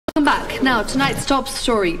Welcome back. Now, tonight's top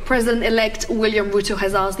story. President-elect William Ruto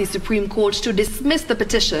has asked the Supreme Court to dismiss the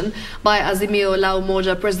petition by Azimio la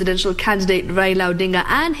Umoja Presidential candidate Raila Odinga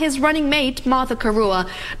and his running mate Martha Karua,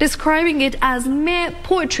 describing it as mere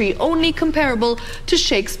poetry, only comparable to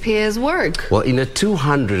Shakespeare's work. Well, in a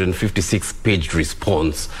 256-page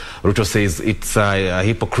response, Ruto says it's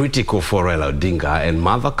hypocritical for Raila Odinga and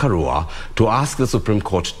Martha Karua to ask the Supreme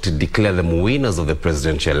Court to declare them winners of the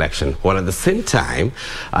presidential election, while at the same time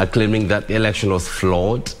claiming that the election was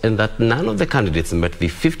flawed and that none of the candidates met the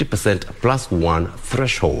 50% plus one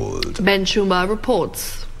threshold. Ben Chumba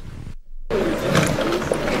reports.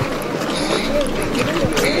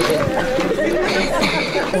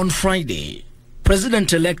 On Friday,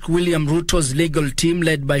 President-elect William Ruto's legal team,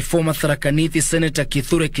 led by former Tharaka Nithi Senator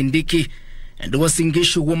Kithure Kindiki and Uasin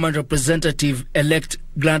Gishu woman representative-elect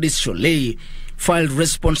Gladys Sholei, filed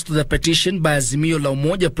response to the petition by Azimio la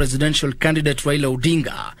Umoja Presidential candidate Raila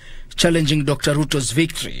Odinga, challenging Dr. Ruto's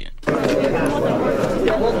victory.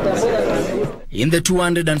 In the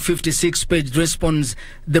 256-page response,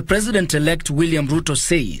 the President-elect William Ruto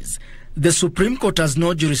says the Supreme Court has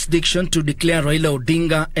no jurisdiction to declare Raila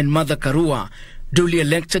Odinga and Martha Karua duly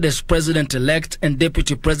elected as President-elect and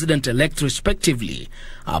Deputy President-elect respectively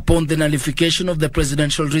upon the nullification of the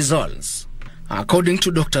presidential results. According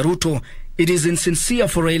to Dr. Ruto, it is insincere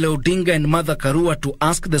for Raila Odinga and Martha Karua to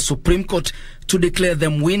ask the Supreme Court to declare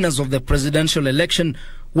them winners of the presidential election,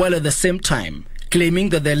 while at the same time claiming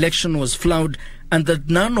that the election was flawed and that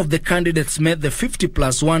none of the candidates met the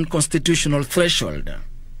 50+1 constitutional threshold.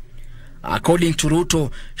 According to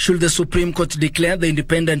Ruto, should the Supreme Court declare the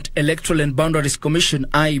Independent Electoral and Boundaries Commission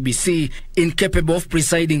 (IEBC) incapable of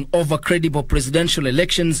presiding over credible presidential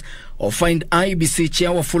elections, or find IEBC Chair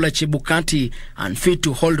Wafula Chebukati unfit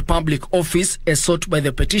to hold public office as sought by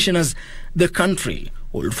the petitioners, the country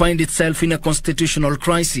will find itself in a constitutional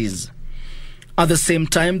crisis. At the same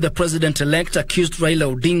time, the President-elect accused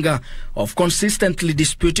Raila Odinga of consistently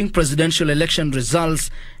disputing presidential election results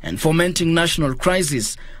and fomenting national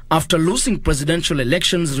crisis after losing presidential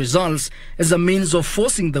elections results as a means of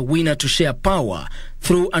forcing the winner to share power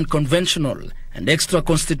through unconventional and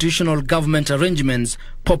extra-constitutional government arrangements,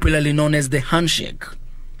 popularly known as the handshake.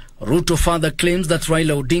 Ruto further claims that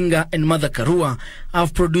Raila Odinga and Martha Karua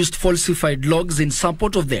have produced falsified logs in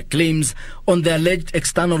support of their claims on the alleged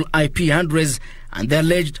external IP address and the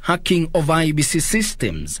alleged hacking of IEBC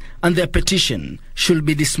systems, and their petition should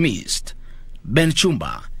be dismissed. Ben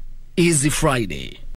Chumba, Easy Friday.